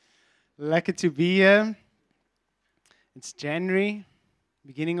Lucky to be here. It's January,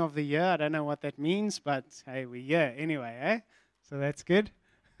 beginning of the year. I don't know what that means, but hey, we're here anyway, eh? So that's good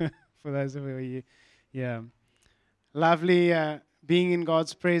for those of you. Yeah, lovely being in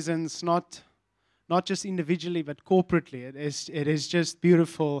God's presence, not just individually but corporately. It is just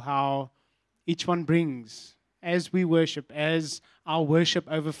beautiful how each one brings as we worship, as our worship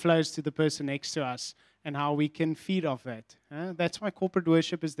overflows to the person next to us, and how we can feed off that. That's why corporate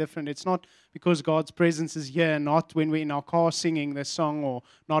worship is different. It's not because God's presence is here, not when we're in our car singing the song, or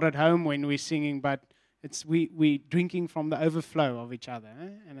not at home when we're singing, but it's we drinking from the overflow of each other,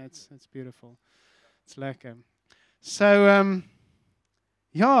 and it's beautiful. It's lekker. So,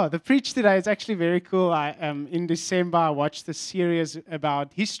 yeah, the preach today is actually very cool. In December, I watched a series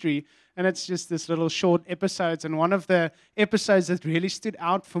about history, and it's just this little short episodes. And one of the episodes that really stood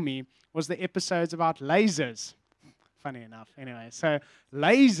out for me was the episodes about lasers. Funny enough. Anyway, so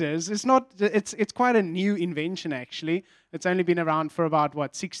lasers is not, it's quite a new invention, actually. It's only been around for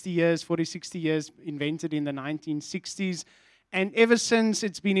about, 60 years, 40, 60 years, invented in the 1960s. And ever since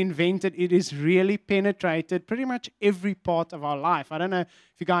it's been invented, it has really penetrated pretty much every part of our life. I don't know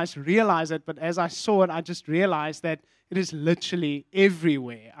if you guys realize it, but as I saw it, I just realized that it is literally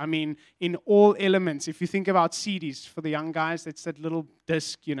everywhere. I mean, in all elements. If you think about CDs, for the young guys, it's that little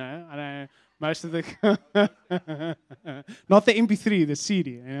disc, I don't know, most of the... Not the MP3, the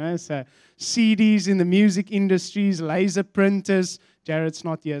CD. So CDs in the music industries, laser printers. Jared's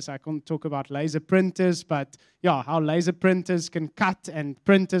not here, so I can't talk about laser printers, but yeah, how laser printers can cut, and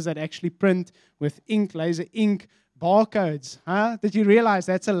printers that actually print with ink, laser ink, barcodes. Did you realize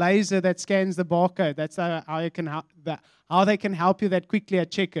that's a laser that scans the barcode? That's how they can help you that quickly at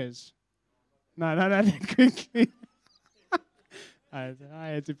Checkers. No, that quickly. I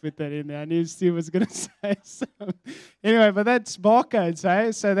had to put that in there. I knew Steve was going to say something. Anyway, but that's barcodes,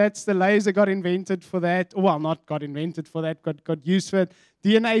 eh? So that's the laser got invented for that. Well, not got invented for that, got used for it.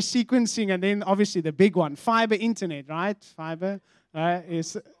 DNA sequencing, and then obviously the big one, fiber internet, right? Fiber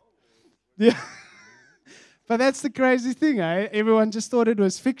is... Yeah. But that's the crazy thing, eh? Everyone just thought it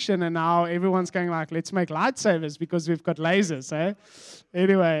was fiction, and now everyone's going like, let's make lightsabers because we've got lasers, eh?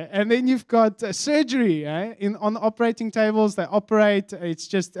 Anyway, and then you've got surgery, eh? On the operating tables, they operate. It's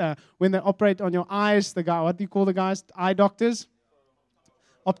just when they operate on your eyes, the guy, what do you call the guys? Eye doctors?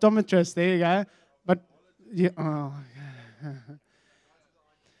 Optometrists, there you go. But, yeah,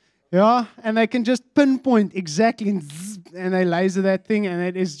 yeah, and they can just pinpoint exactly, and they laser that thing, and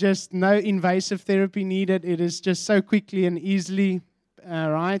it is just no invasive therapy needed. It is just so quickly and easily,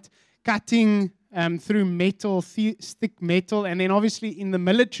 right? Cutting through metal, thick metal, and then obviously in the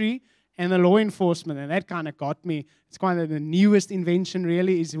military and the law enforcement, and that kind of got me. It's kind of the newest invention,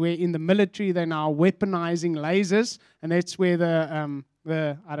 really, is where in the military they're now weaponizing lasers, and that's where the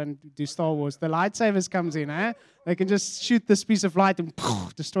I don't do Star Wars, the lightsabers comes in, eh? They can just shoot this piece of light and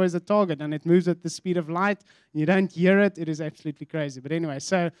destroys the target, and it moves at the speed of light. You don't hear it. It is absolutely crazy. But anyway,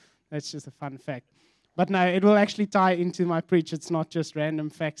 so that's just a fun fact. But no, it will actually tie into my preach. It's not just random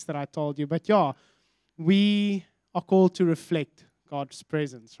facts that I told you. But yeah, we are called to reflect God's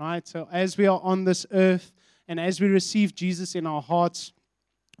presence, right? So as we are on this earth and as we receive Jesus in our hearts,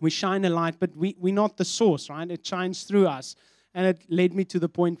 we shine a light, but we're not the source, right? It shines through us. And it led me to the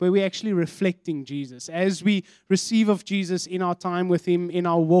point where we're actually reflecting Jesus. As we receive of Jesus in our time with Him, in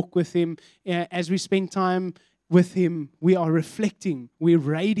our walk with Him, as we spend time with Him, we are reflecting, we're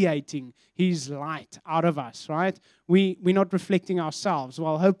radiating His light out of us, right? We're not reflecting ourselves.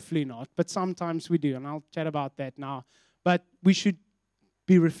 Well, hopefully not, but sometimes we do, and I'll chat about that now. But we should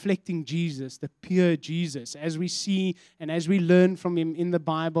be reflecting Jesus, the pure Jesus, as we see and as we learn from Him in the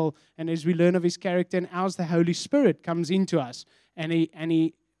Bible, and as we learn of His character, and as the Holy Spirit comes into us and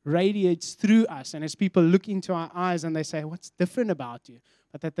He radiates through us, and as people look into our eyes and they say, what's different about you?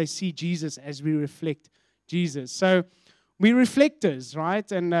 But that they see Jesus as we reflect Jesus. So we're reflectors,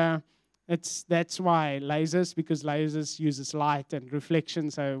 right? And that's why lasers, because lasers uses light and reflection,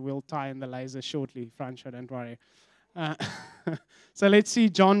 so we'll tie in the laser shortly, Franco, don't worry. So let's see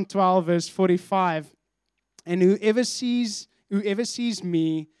John 12, verse 45. And whoever sees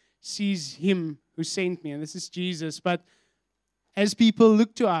me sees Him who sent me. And this is Jesus. But as people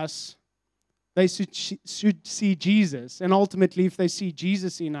look to us, they should see Jesus. And ultimately, if they see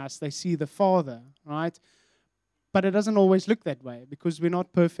Jesus in us, they see the Father, right? But it doesn't always look that way because we're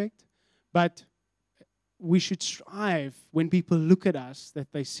not perfect. But we should strive when people look at us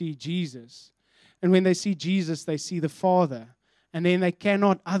that they see Jesus. And when they see Jesus, they see the Father. And then they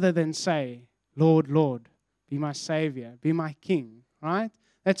cannot other than say, Lord, Lord, be my Savior, be my King, right?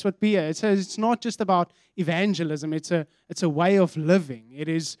 That's what we are. It's not just about evangelism. It's a way of living. It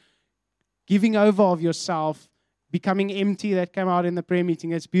is giving over of yourself, becoming empty, that came out in the prayer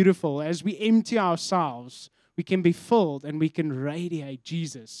meeting. That's beautiful. As we empty ourselves, we can be filled and we can radiate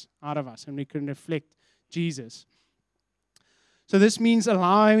Jesus out of us and we can reflect Jesus. So this means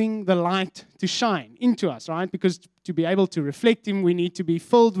allowing the light to shine into us, right? Because to be able to reflect Him, we need to be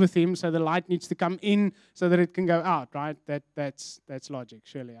filled with Him, so the light needs to come in so that it can go out, right? That's logic,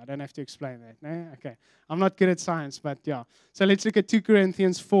 surely. I don't have to explain that, no? Okay. I'm not good at science, but yeah. So let's look at 2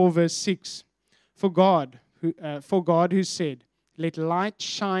 Corinthians 4, verse 6. For God who said, "Let light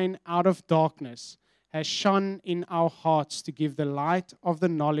shine out of darkness," has shone in our hearts to give the light of the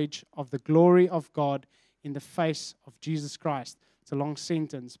knowledge of the glory of God in the face of Jesus Christ. It's a long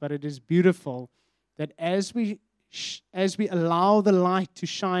sentence, but it is beautiful that as we allow the light to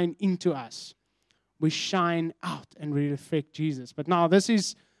shine into us, we shine out and we reflect Jesus. But now this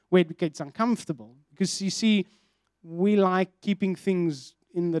is where it gets uncomfortable, because you see, we like keeping things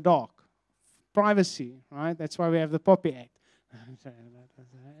in the dark. Privacy, right? That's why we have the Poppy Act.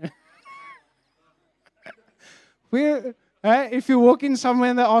 If you walk in somewhere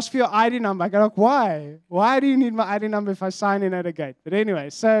and they ask for your ID number, I go like, why? Why do you need my ID number if I sign in at a gate? But anyway,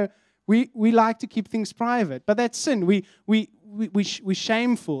 so we like to keep things private. But that's sin. We're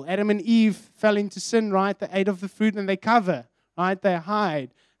shameful. Adam and Eve fell into sin, right? They ate of the fruit and they cover, right? They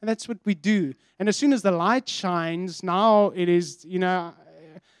hide. And that's what we do. And as soon as the light shines, now it is,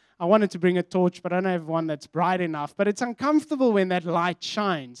 I wanted to bring a torch, but I don't have one that's bright enough. But it's uncomfortable when that light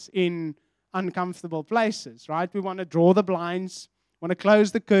shines in uncomfortable places, right? We want to draw the blinds, want to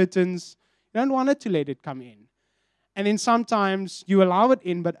close the curtains. You don't want it to let it come in. And then sometimes you allow it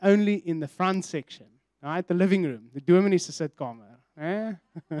in, but only in the front section, right? The living room, the dominee sitkamer.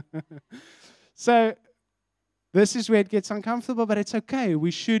 So this is where it gets uncomfortable, but it's okay.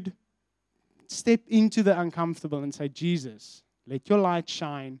 We should step into the uncomfortable and say, Jesus, let your light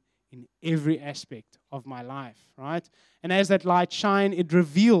shine in every aspect of my life, right? And as that light shine, it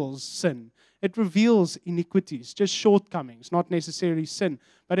reveals sin. It reveals iniquities, just shortcomings, not necessarily sin,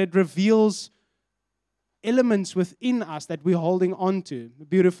 but it reveals elements within us that we're holding on to. A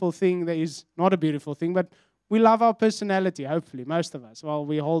beautiful thing that is not a beautiful thing, but we love our personality, hopefully, most of us. Well,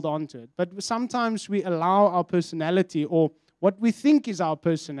 we hold on to it. But sometimes we allow our personality, or what we think is our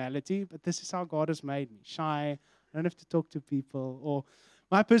personality, but this is how God has made me. Shy, I don't have to talk to people, or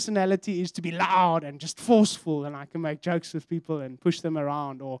my personality is to be loud and just forceful, and I can make jokes with people and push them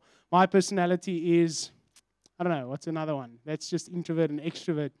around. Or my personality is, I don't know, what's another one? That's just introvert and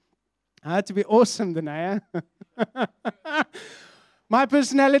extrovert. I had to be awesome, Danae. My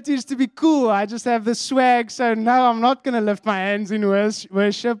personality is to be cool. I just have the swag, so no, I'm not going to lift my hands in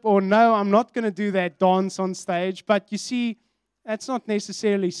worship, or no, I'm not going to do that dance on stage. But you see, that's not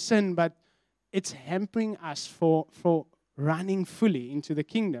necessarily sin, but it's hampering us for running fully into the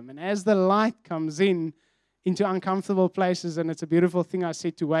kingdom. And as the light comes in into uncomfortable places, and it's a beautiful thing I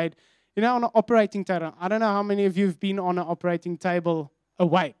said to Wade, on an operating table, I don't know how many of you have been on an operating table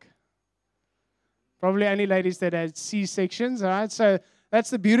awake. Probably only ladies that had C-sections, all right? So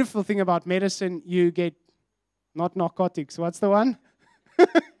that's the beautiful thing about medicine. You get, not narcotics, what's the one?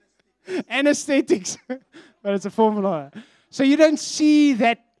 Anesthetics, but it's a formula. So you don't see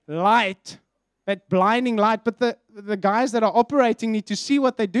that light, that blinding light, but the guys that are operating need to see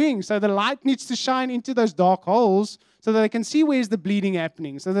what they're doing. So the light needs to shine into those dark holes so that they can see where's the bleeding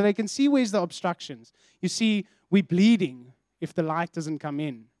happening, so that they can see where's the obstructions. You see, we're bleeding if the light doesn't come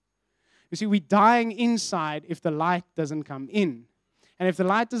in. You see, we're dying inside if the light doesn't come in. And if the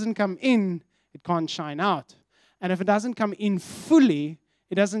light doesn't come in, it can't shine out. And if it doesn't come in fully,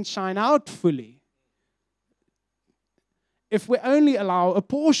 it doesn't shine out fully. If we only allow a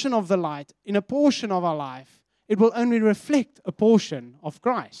portion of the light in a portion of our life, it will only reflect a portion of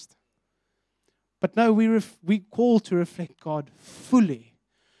Christ. But no, we call to reflect God fully,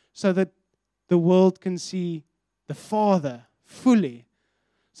 so that the world can see the Father fully,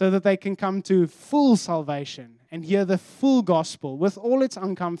 so that they can come to full salvation and hear the full gospel with all its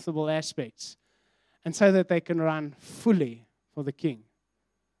uncomfortable aspects, and so that they can run fully for the King.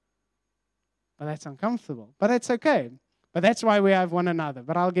 But that's uncomfortable. But that's okay. But that's why we have one another.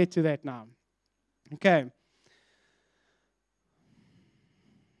 But I'll get to that now. Okay.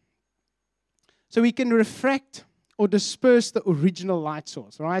 So we can refract or disperse the original light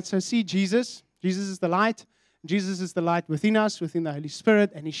source. All right? So see Jesus. Jesus is the light. Jesus is the light within us, within the Holy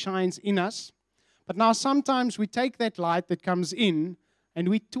Spirit, and He shines in us. But now sometimes we take that light that comes in and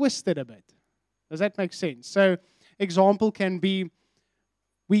we twist it a bit. Does that make sense? So example can be,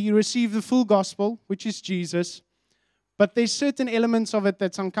 we receive the full gospel, which is Jesus, but there's certain elements of it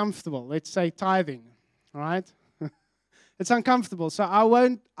that's uncomfortable. Let's say tithing, all right? It's uncomfortable. So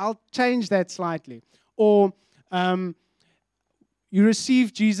I'll change that slightly. Or you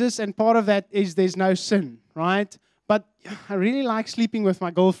receive Jesus, and part of that is there's no sin, right? But I really like sleeping with my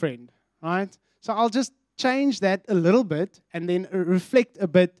girlfriend, right? So I'll just change that a little bit and then reflect a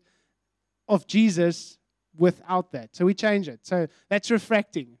bit of Jesus without that. So we change it. So that's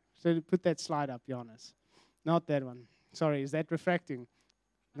refracting. So put that slide up, Johannes. Not that one. Sorry, is that refracting?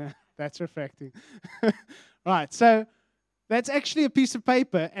 No, that's refracting. Right, so that's actually a piece of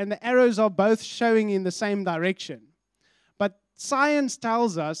paper, and the arrows are both showing in the same direction. But science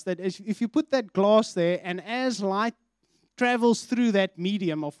tells us that if you put that glass there, and as light travels through that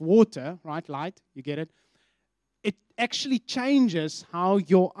medium of water, right, light, you get it? It actually changes how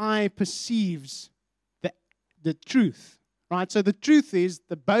your eye perceives the truth, right? So the truth is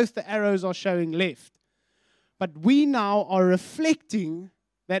that both the arrows are showing left. But we now are reflecting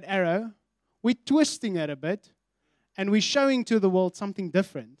that arrow, we're twisting it a bit, and we're showing to the world something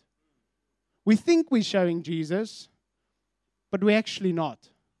different. We think we're showing Jesus, but we're actually not. Is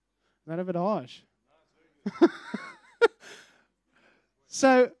that a bit harsh?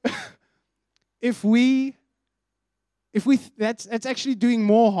 So, that's actually doing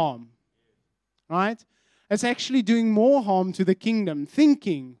more harm, right? It's actually doing more harm to the kingdom,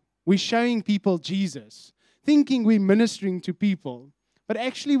 thinking we're showing people Jesus, thinking we're ministering to people, but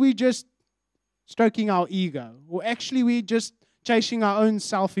actually we're just stroking our ego, or actually we're just chasing our own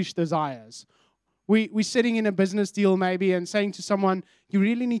selfish desires. We're sitting in a business deal maybe and saying to someone, you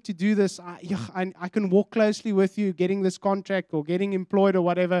really need to do this. I can walk closely with you getting this contract or getting employed or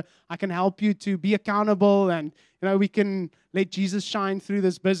whatever. I can help you to be accountable, and we can let Jesus shine through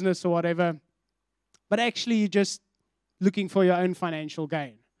this business or whatever. But actually you're just looking for your own financial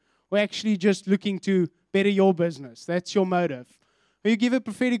gain. Or actually just looking to better your business. That's your motive. Or you give a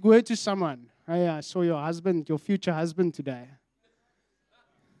prophetic word to someone. Hey, I saw your future husband today.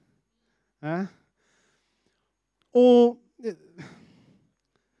 Huh? Or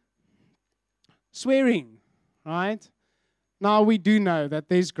swearing, right? Now we do know that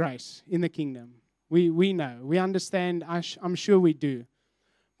there's grace in the kingdom. We know. We understand. I'm sure we do.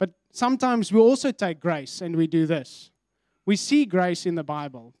 But sometimes we also take grace and we do this. We see grace in the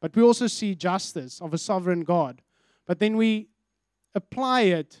Bible, but we also see justice of a sovereign God. But then we apply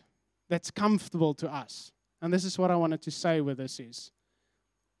it that's comfortable to us. And this is what I wanted to say with this is,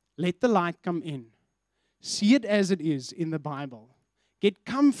 let the light come in. See it as it is in the Bible. Get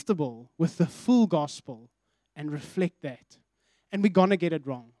comfortable with the full gospel and reflect that. And we're going to get it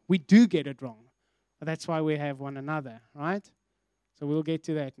wrong. We do get it wrong. But that's why we have one another, right? So we'll get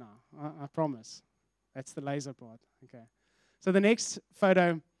to that now. I promise. That's the laser part. Okay. So the next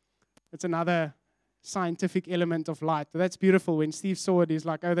photo, it's another scientific element of light. That's beautiful. When Steve saw it, he's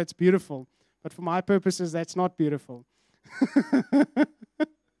like, oh, that's beautiful. But for my purposes, that's not beautiful.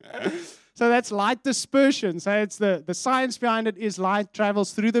 So that's light dispersion. So it's the science behind it is light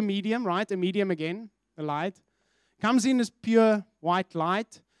travels through the medium, right? A medium again, the light. Comes in as pure white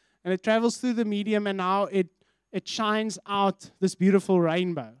light, and it travels through the medium, and now it shines out this beautiful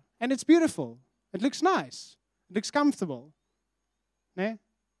rainbow. And it's beautiful. It looks nice. It looks comfortable. Yeah?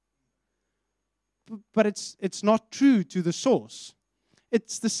 But it's not true to the source.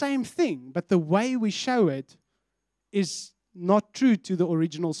 It's the same thing, but the way we show it is not true to the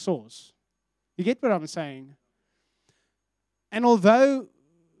original source. You get what I'm saying? And although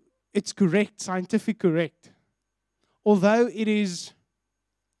it's correct, scientific correct, although it is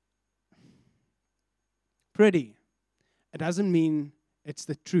pretty, it doesn't mean it's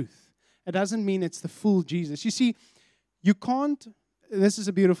the truth. It doesn't mean it's the full Jesus. You see, you can't, this is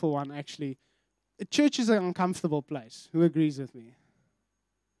a beautiful one actually. A church is an uncomfortable place. Who agrees with me?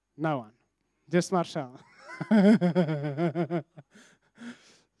 No one. Just Marcel.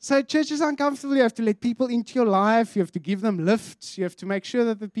 So church is uncomfortable. You have to let people into your life. You have to give them lifts. You have to make sure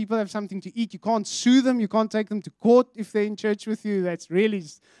that the people have something to eat. You can't sue them. You can't take them to court if they're in church with you. That's really...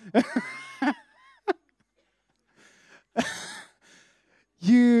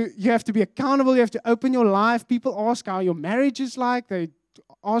 You have to be accountable. You have to open your life. People ask how your marriage is like. They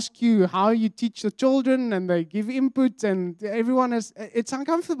ask you how you teach the children, and they give input, and everyone is... It's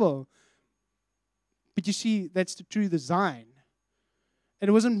uncomfortable. But you see, that's the true design. It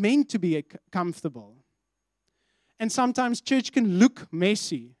wasn't meant to be comfortable. And sometimes church can look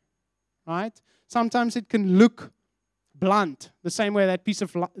messy, right? Sometimes it can look blunt, the same way that piece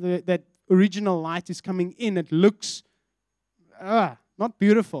of that original light is coming in. It looks not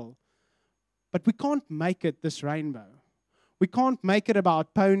beautiful. But we can't make it this rainbow. We can't make it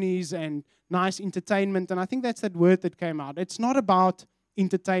about ponies and nice entertainment. And I think that's that word that came out. It's not about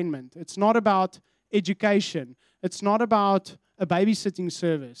entertainment. It's not about education. It's not about a babysitting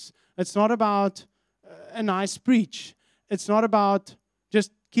service. It's not about a nice preach. It's not about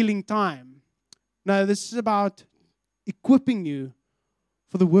just killing time. No, this is about equipping you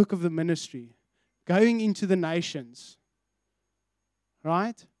for the work of the ministry, going into the nations.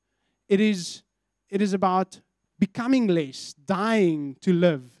 Right? It is about becoming less, dying to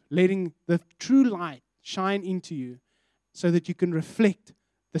live, letting the true light shine into you so that you can reflect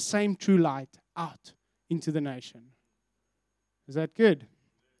the same true light out into the nation. Is that good?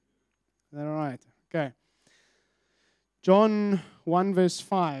 Is that all right? Okay. John 1 verse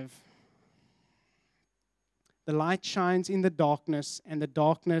 5. The light shines in the darkness, and the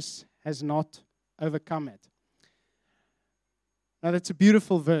darkness has not overcome it. Now, that's a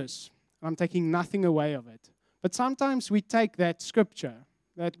beautiful verse. I'm taking nothing away of it. But sometimes we take that scripture,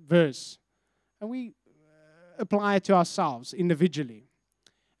 that verse, and we apply it to ourselves individually.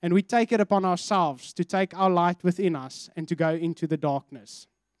 And we take it upon ourselves to take our light within us and to go into the darkness.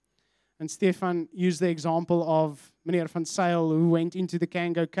 And Stefan used the example of Meneer van Sail, who went into the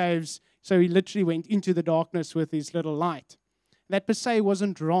Kango caves. So he literally went into the darkness with his little light. That per se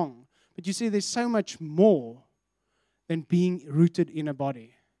wasn't wrong. But you see, there's so much more than being rooted in a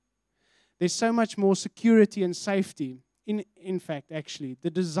body. There's so much more security and safety. In fact, actually,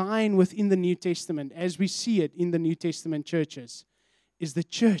 the design within the New Testament, as we see it in the New Testament churches, is the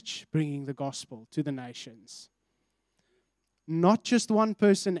church bringing the gospel to the nations. Not just one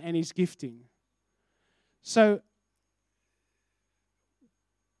person and his gifting. So,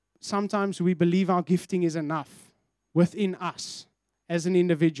 sometimes we believe our gifting is enough within us as an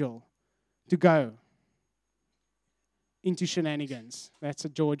individual to go into shenanigans. That's a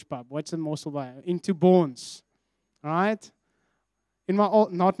George pub. What's a Mossel Bay? Into Bonds. All right? In my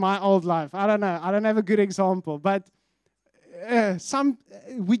old, not my old life. I don't know. I don't have a good example. But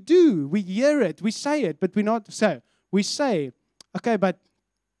we do. We hear it. We say it. But we're not. So we say, okay, but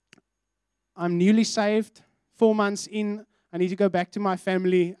I'm newly saved, 4 months in. I need to go back to my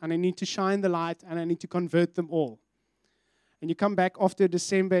family, and I need to shine the light, and I need to convert them all. And you come back after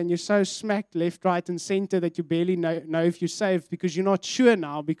December, and you're so smacked left, right, and center that you barely know if you're saved because you're not sure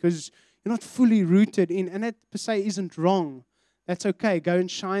now, because you're not fully rooted in. And that per se isn't wrong. That's okay. Go and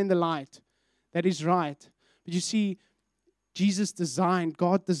shine the light. That is right. But you see,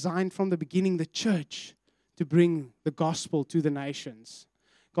 God designed from the beginning the church to bring the gospel to the nations.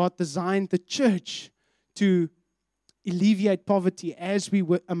 God designed the church to alleviate poverty as we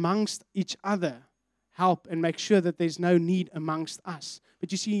were amongst each other, help and make sure that there's no need amongst us.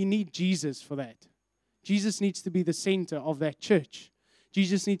 But you see, you need Jesus for that. Jesus needs to be the center of that church.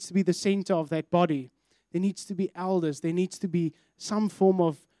 Jesus needs to be the center of that body. There needs to be elders. There needs to be some form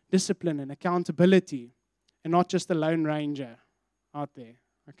of discipline and accountability, and not just a lone ranger out there.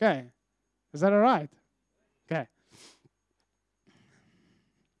 Okay? Is that all right? Okay.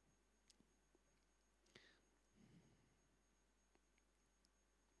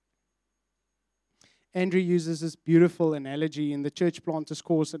 Andrew uses this beautiful analogy in the Church Planters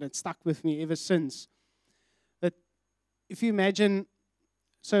course, and it stuck with me ever since. That if you imagine,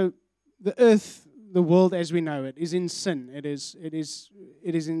 so the earth, the world as we know it, is in sin. It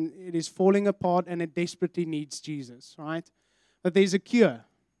is falling apart, and it desperately needs Jesus, right? But there's a cure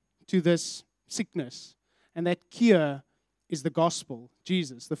to this sickness, and that cure is the gospel,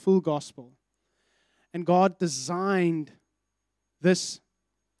 Jesus, the full gospel. And God designed this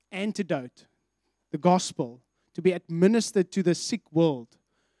antidote, the gospel, to be administered to the sick world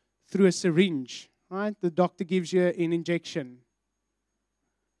through a syringe, right? The doctor gives you an injection,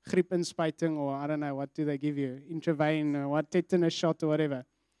 griepinspuiting, or I don't know, what do they give you? Intravene, or what, tetanus shot, or whatever.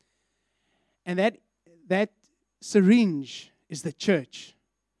 And that syringe is the church.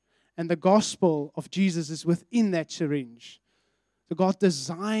 And the gospel of Jesus is within that syringe. So God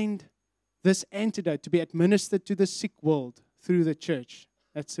designed this antidote to be administered to the sick world through the church,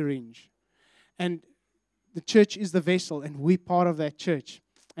 that syringe. And the church is the vessel, and we're part of that church.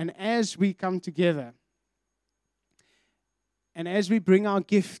 And as we come together, and as we bring our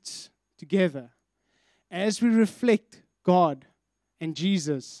gifts together, as we reflect God and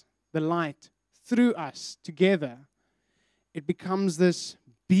Jesus, the light, through us together, it becomes this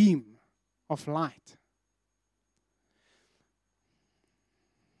beam of light.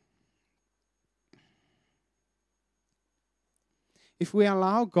 If we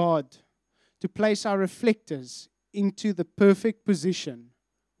allow God to place our reflectors into the perfect position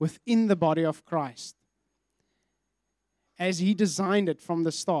within the body of Christ, as He designed it from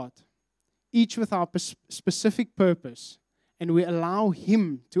the start, each with our specific purpose, and we allow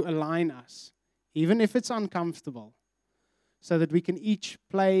Him to align us, even if it's uncomfortable, so that we can each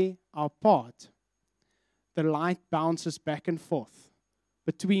play our part, the light bounces back and forth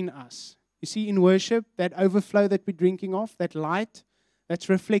between us. You see, in worship, that overflow that we're drinking off, that light that's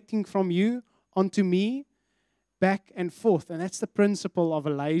reflecting from you onto me, back and forth. And that's the principle of a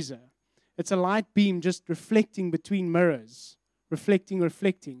laser. It's a light beam just reflecting between mirrors,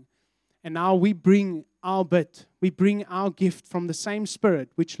 reflecting. And now we bring our bit, we bring our gift from the same Spirit,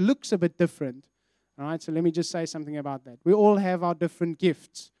 which looks a bit different. All right, so let me just say something about that. We all have our different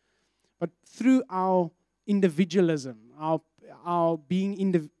gifts. But through our individualism, our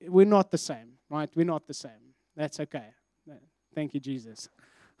being, we're not the same, right? We're not the same. That's okay. Thank you, Jesus.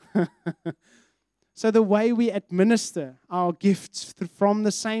 So the way we administer our gifts from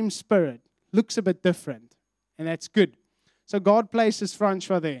the same Spirit looks a bit different, and that's good. So God places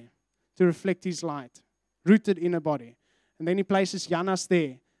Francois there to reflect His light, rooted in a body. And then He places Janas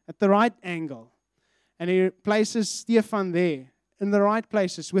there at the right angle. And He places Stefan there in the right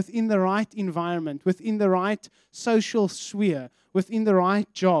places, within the right environment, within the right social sphere, within the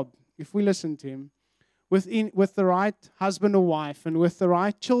right job, if we listen to Him, with the right husband or wife, and with the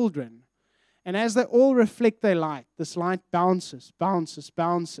right children. And as they all reflect their light, this light bounces,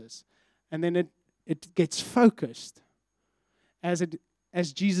 and then it gets focused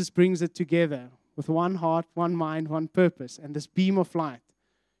as Jesus brings it together with one heart, one mind, one purpose, and this beam of light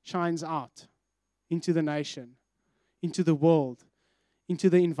shines out into the nation, into the world, into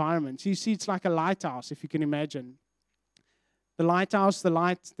the environment. So you see, it's like a lighthouse, if you can imagine. The lighthouse, the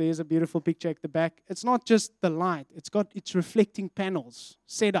light, there's a beautiful picture at the back. It's not just the light. It's reflecting panels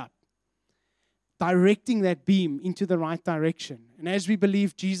set up, directing that beam into the right direction. And as we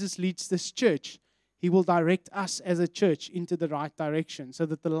believe Jesus leads this church, He will direct us as a church into the right direction so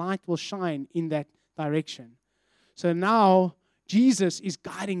that the light will shine in that direction. So now Jesus is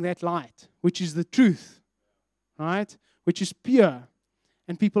guiding that light, which is the truth, right? Which is pure.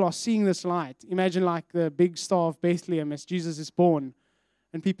 And people are seeing this light. Imagine like the big star of Bethlehem as Jesus is born.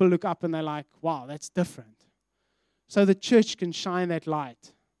 And people look up and they're like, wow, that's different. So the church can shine that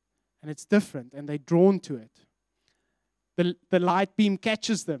light. And it's different. And they're drawn to it. The light beam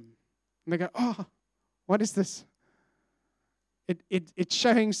catches them. And they go, oh, what is this? It's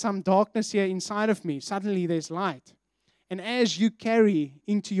showing some darkness here inside of me. Suddenly there's light. And as you carry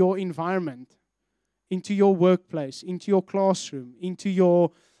into your environment, into your workplace, into your classroom, into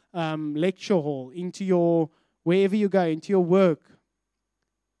your lecture hall, into your, wherever you go, into your work,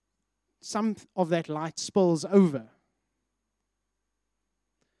 some of that light spills over.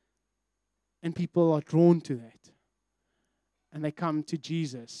 And people are drawn to that. And they come to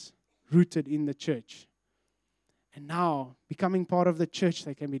Jesus, rooted in the church. And now, becoming part of the church,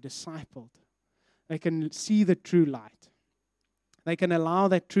 they can be discipled. They can see the true light. They can allow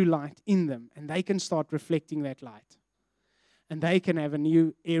that true light in them, and they can start reflecting that light. And they can have a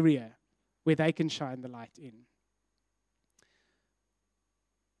new area where they can shine the light in.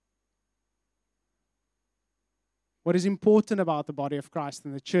 What is important about the body of Christ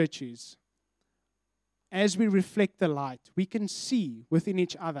and the church is, as we reflect the light, we can see within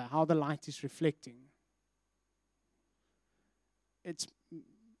each other how the light is reflecting.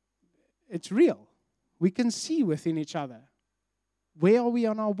 It's real. We can see within each other. Where are we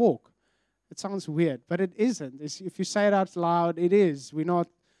on our walk? It sounds weird, but it isn't. If you say it out loud, it is. We're not.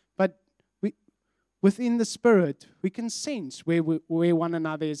 But within the Spirit, we can sense where one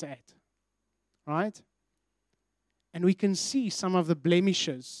another is at. Right? And we can see some of the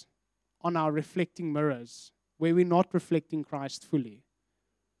blemishes on our reflecting mirrors, where we're not reflecting Christ fully.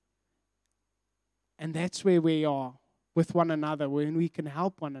 And that's where we are with one another, when we can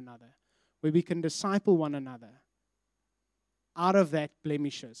help one another, where we can disciple one another out of that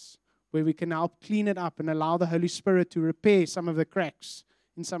blemishes, where we can help clean it up and allow the Holy Spirit to repair some of the cracks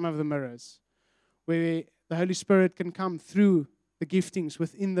in some of the mirrors, where the Holy Spirit can come through the giftings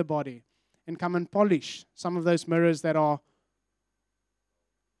within the body and come and polish some of those mirrors that are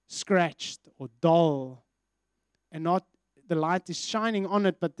scratched or dull, and not the light is shining on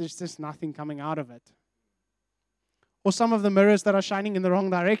it, but there's just nothing coming out of it. Or some of the mirrors that are shining in the wrong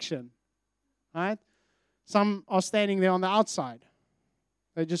direction, right? Some are standing there on the outside.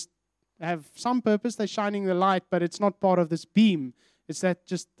 They just have some purpose. They're shining the light, but it's not part of this beam. It's that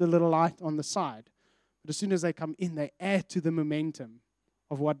just the little light on the side. But as soon as they come in, they add to the momentum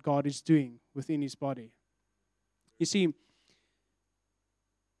of what God is doing within His body. You see,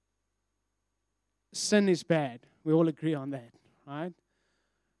 sin is bad. We all agree on that, right?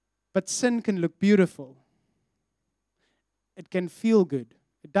 But sin can look beautiful. It can feel good.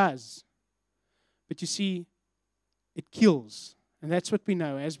 It does. But you see, it kills. And that's what we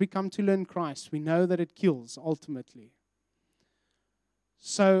know. As we come to learn Christ, we know that it kills ultimately.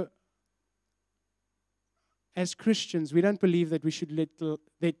 So, as Christians, we don't believe that we should let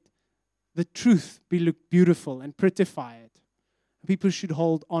the truth be look beautiful and prettify it. People should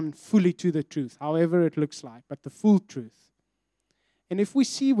hold on fully to the truth, however it looks like, but the full truth. And if we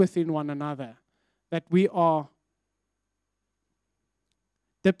see within one another that we are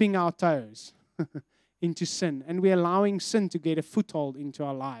dipping our toes into sin, and we're allowing sin to get a foothold into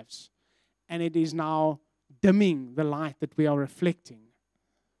our lives, and it is now dimming the light that we are reflecting,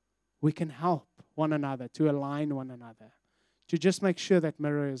 we can help one another, to align one another, to just make sure that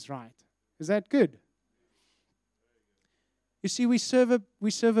mirror is right. Is that good? You see, we serve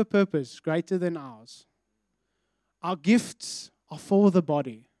a purpose greater than ours. Our gifts are for the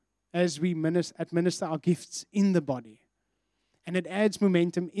body as we administer our gifts in the body. And it adds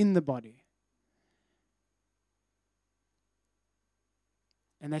momentum in the body.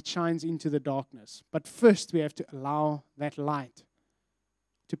 And that shines into the darkness. But first we have to allow that light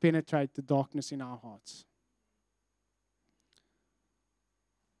to penetrate the darkness in our hearts.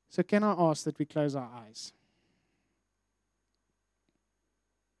 So can I ask that we close our eyes?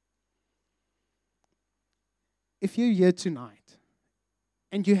 If you're here tonight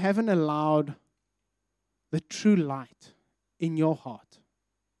and you haven't allowed the true light in your heart,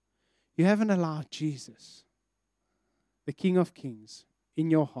 you haven't allowed Jesus, the King of Kings, in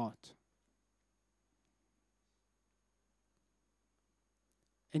your heart,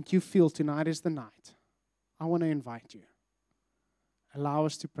 and you feel tonight is the night, I want to invite you. Allow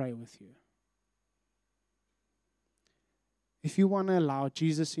us to pray with you. If you want to allow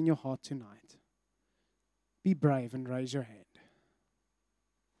Jesus in your heart tonight, be brave and raise your hand.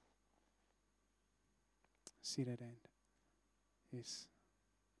 See that hand? Yes.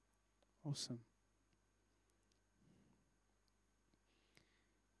 Awesome.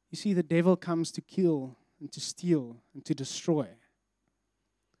 You see, the devil comes to kill and to steal and to destroy.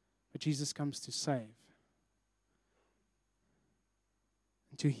 But Jesus comes to save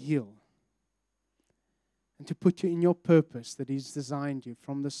and to heal and to put you in your purpose that He's designed you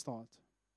from the start.